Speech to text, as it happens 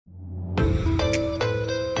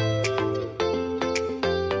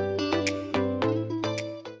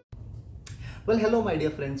Well, hello my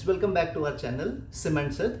dear friends, welcome back to our channel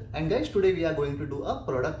Cement Seth. And guys, today we are going to do a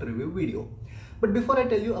product review video. But before I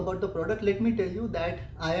tell you about the product, let me tell you that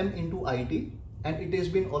I am into IT and it has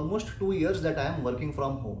been almost 2 years that I am working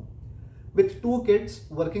from home. With 2 kids,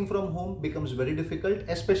 working from home becomes very difficult,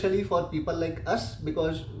 especially for people like us,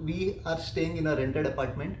 because we are staying in a rented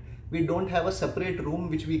apartment. We don't have a separate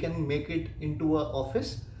room which we can make it into an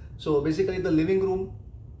office. So basically the living room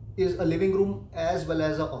is a living room as well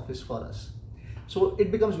as an office for us. So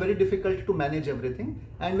it becomes very difficult to manage everything,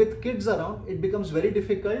 and with kids around it becomes very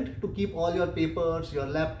difficult to keep all your papers, your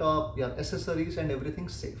laptop, your accessories and everything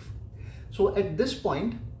safe. So at this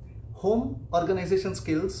point, home organization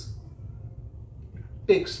skills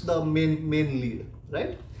takes the main lead,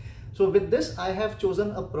 right? So with this, I have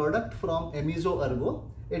chosen a product from Aimezo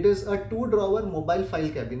Ergo. It is a 2-drawer mobile file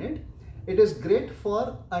cabinet. It is great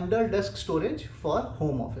for under desk storage for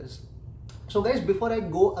home office. So guys, before I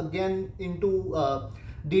go again into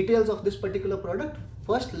details of this particular product,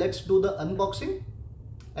 first let's do the unboxing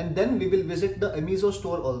and then we will visit the Aimezo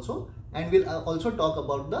store also, and we'll also talk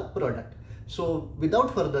about the product. So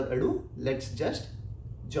without further ado, let's just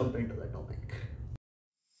jump into the topic.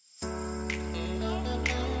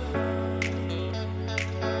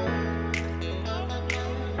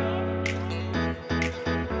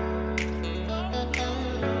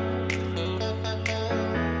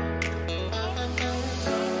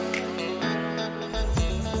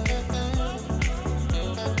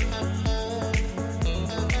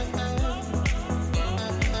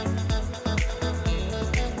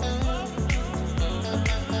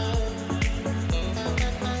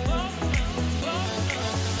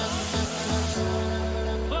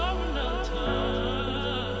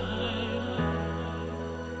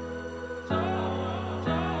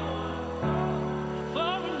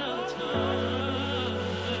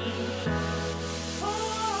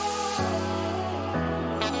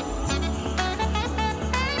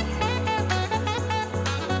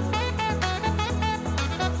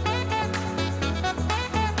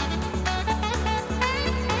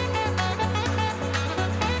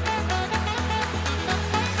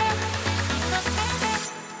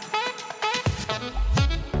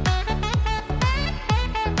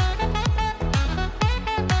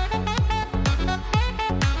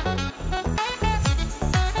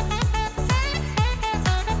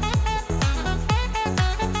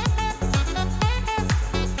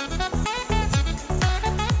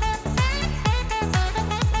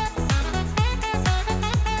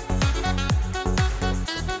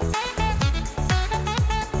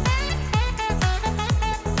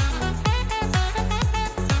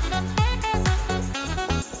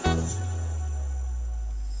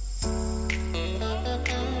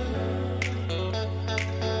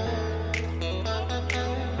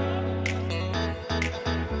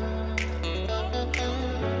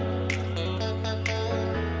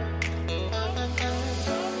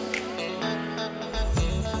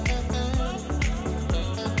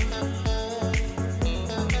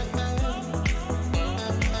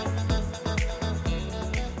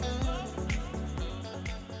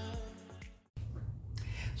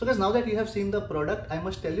 So guys, now that you have seen the product, I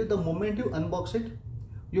must tell you, the moment you unbox it,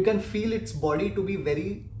 you can feel its body to be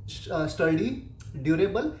very sturdy,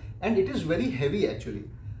 durable, and it is very heavy actually.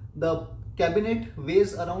 The cabinet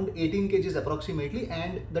weighs around 18 kgs approximately,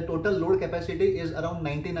 and the total load capacity is around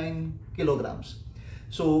 99 kilograms.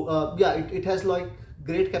 So yeah, it has like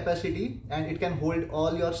great capacity and it can hold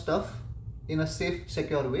all your stuff in a safe,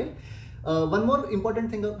 secure way. One more important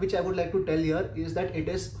thing which I would like to tell here is that it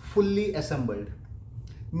is fully assembled.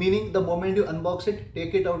 Meaning the moment you unbox it,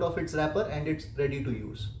 take it out of its wrapper and it's ready to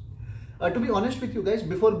use. To be honest with you guys,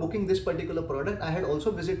 before booking this particular product, I had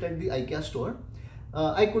also visited the IKEA store.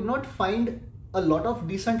 I could not find a lot of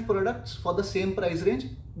decent products for the same price range.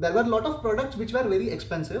 There were a lot of products which were very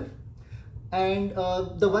expensive, and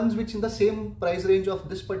the ones which in the same price range of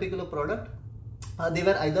this particular product, they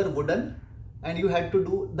were either wooden and you had to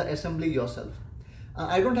do the assembly yourself.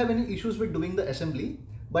 I don't have any issues with doing the assembly,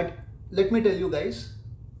 but let me tell you guys,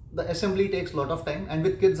 the assembly takes a lot of time, and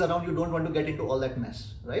with kids around, you don't want to get into all that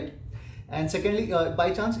mess, right? And secondly,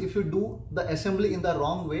 by chance, if you do the assembly in the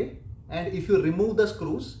wrong way and if you remove the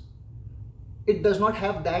screws, it does not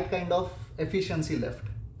have that kind of efficiency left.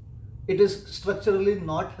 It is structurally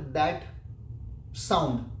not that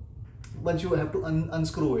sound once you have to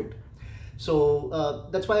unscrew it. So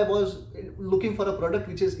that's why I was looking for a product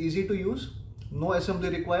which is easy to use, no assembly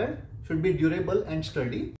required, should be durable and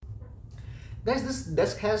sturdy. Guys, this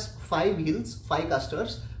desk has 5 wheels, 5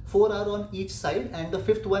 casters, 4 are on each side and the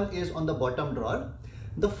 5th one is on the bottom drawer.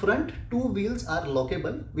 The front 2 wheels are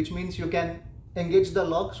lockable, which means you can engage the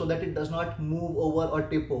lock so that it does not move over or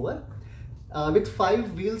tip over. With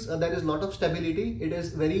 5 wheels, there is a lot of stability. It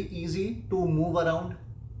is very easy to move around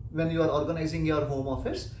when you are organizing your home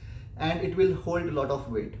office, and it will hold a lot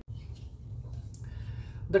of weight.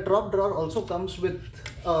 The top drawer also comes with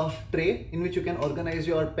a tray in which you can organize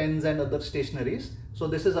your pens and other stationeries. So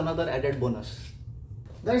this is another added bonus.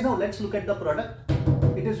 Guys, now let's look at the product.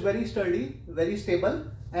 It is very sturdy, very stable,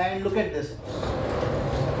 and look at this.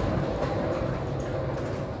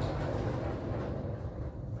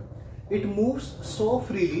 It moves so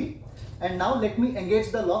freely. And now let me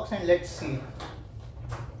engage the locks and let's see.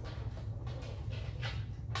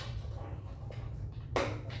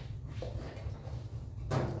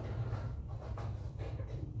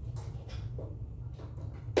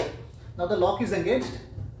 Now the lock is engaged.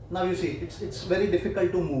 Now you see it's very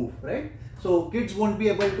difficult to move, right? So kids won't be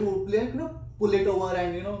able to pull it over,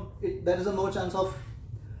 and there is no chance of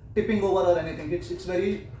tipping over or anything. It's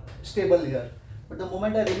very stable here. But the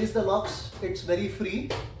moment I release the locks, it's very free.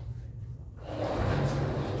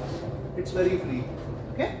 It's very free.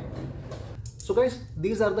 Okay. So guys,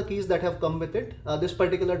 these are the keys that have come with it. This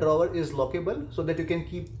particular drawer is lockable so that you can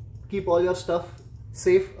keep all your stuff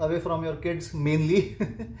safe away from your kids mainly.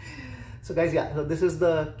 So guys, yeah, so this is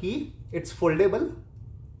the key. It's foldable,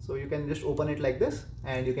 so you can just open it like this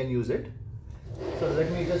and you can use it. So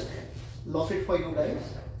let me just lock it for you guys.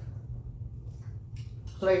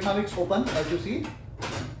 So right now it's open, as you see.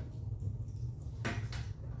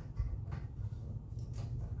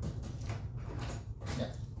 Yeah,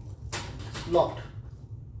 locked.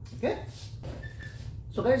 Okay.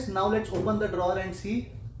 So guys, now let's open the drawer and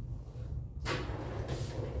see.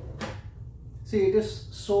 See, it is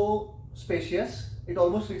so spacious. It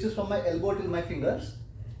almost reaches from my elbow till my fingers.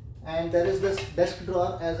 And there is this desk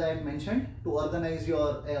drawer, as I had mentioned, to organize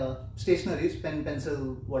your stationeries, pen,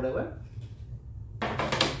 pencil, whatever.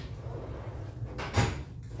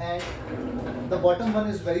 And the bottom one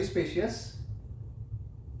is very spacious.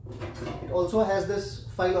 It also has this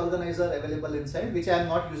file organizer available inside, which I am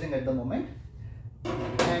not using at the moment.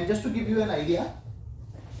 And just to give you an idea,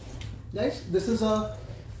 guys, this is a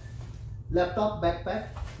laptop backpack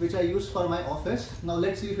which I use for my office. Now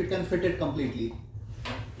let's see if it can fit it completely.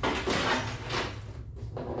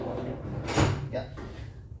 Yeah,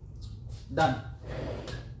 done.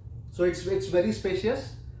 So it's very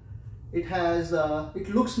spacious. It has it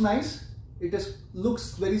looks nice.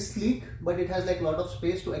 Looks very sleek, but it has like a lot of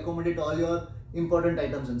space to accommodate all your important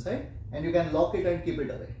items inside, and you can lock it and keep it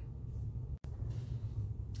away.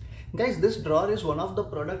 Guys, this drawer is one of the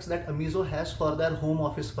products that Aimezo has for their home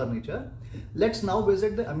office furniture. Let's now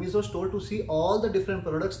visit the Aimezo store to see all the different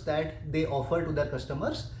products that they offer to their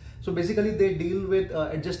customers. So basically they deal with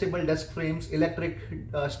adjustable desk frames, electric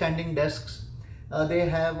standing desks. They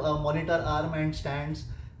have a monitor arm and stands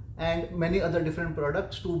and many other different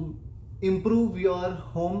products to improve your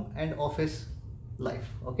home and office life.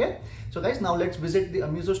 Okay. So guys, now let's visit the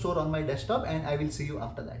Aimezo store on my desktop and I will see you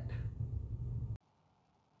after that.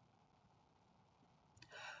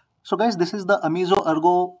 So guys, this is the Aimezo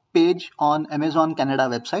Ergo page on Amazon Canada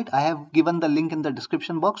website. I have given the link in the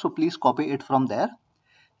description box, so please copy it from there.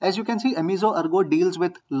 As you can see, Aimezo Ergo deals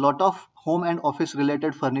with lot of home and office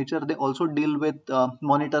related furniture. They also deal with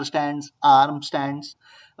monitor stands, arm stands,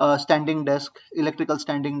 standing desk, electrical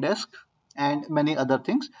standing desk, and many other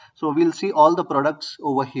things. So we'll see all the products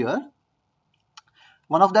over here.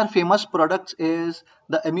 One of their famous products is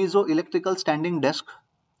the Aimezo electrical standing desk.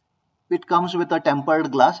 It comes with a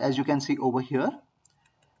tempered glass, as you can see over here.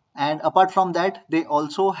 And apart from that, they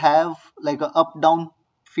also have like a up-down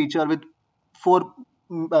feature with 4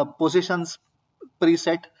 positions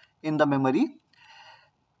preset in the memory.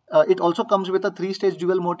 It also comes with a 3-stage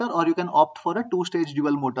dual motor, or you can opt for a 2-stage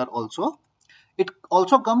dual motor also. It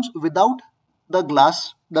also comes without the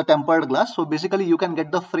glass, the tempered glass. So basically you can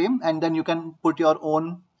get the frame and then you can put your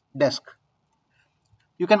own desk.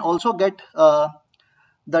 You can also get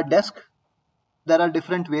the desk. There are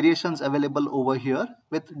different variations available over here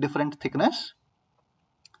with different thickness.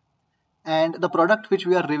 And the product which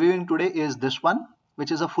we are reviewing today is this one,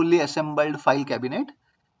 which is a fully assembled file cabinet.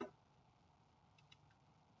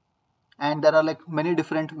 And there are like many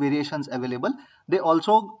different variations available. They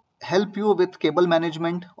also help you with cable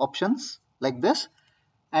management options like this.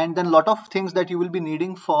 And then a lot of things that you will be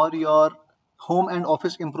needing for your home and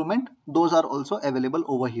office improvement, those are also available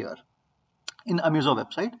over here in Aimezo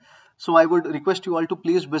website. So I would request you all to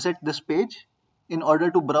please visit this page in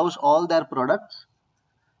order to browse all their products.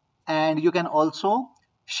 And you can also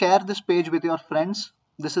share this page with your friends.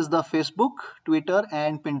 This is the Facebook, Twitter,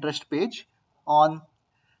 and Pinterest page on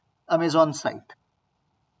Amazon site.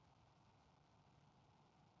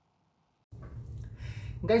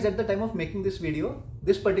 Guys, at the time of making this video,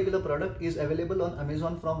 this particular product is available on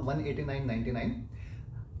Amazon from $189.99.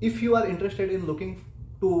 If you are interested in looking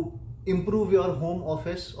to improve your home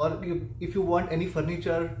office, or if you want any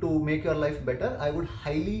furniture to make your life better, I would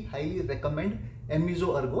highly recommend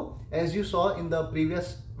Aimezo Ergo. As you saw in the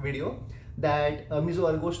previous video, that Aimezo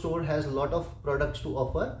Ergo store has a lot of products to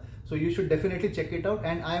offer, so you should definitely check it out.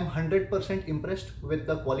 And I am 100% impressed with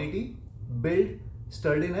the quality, build,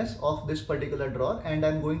 sturdiness of this particular drawer, and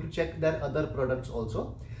I'm going to check their other products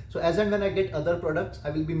also. So as and when I get other products,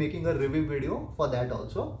 I will be making a review video for that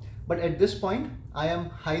also. But at this point, I am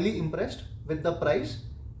highly impressed with the price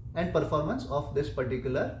and performance of this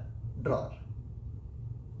particular drawer.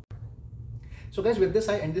 So guys, with this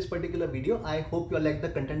I end this particular video. I hope you like the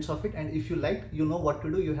contents of it, and if you liked, you know what to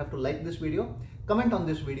do. You have to like this video, comment on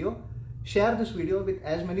this video, share this video with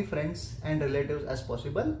as many friends and relatives as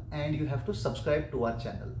possible, and you have to subscribe to our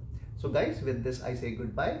channel. So guys, with this I say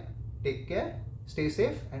goodbye, take care, stay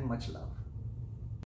safe, and much love.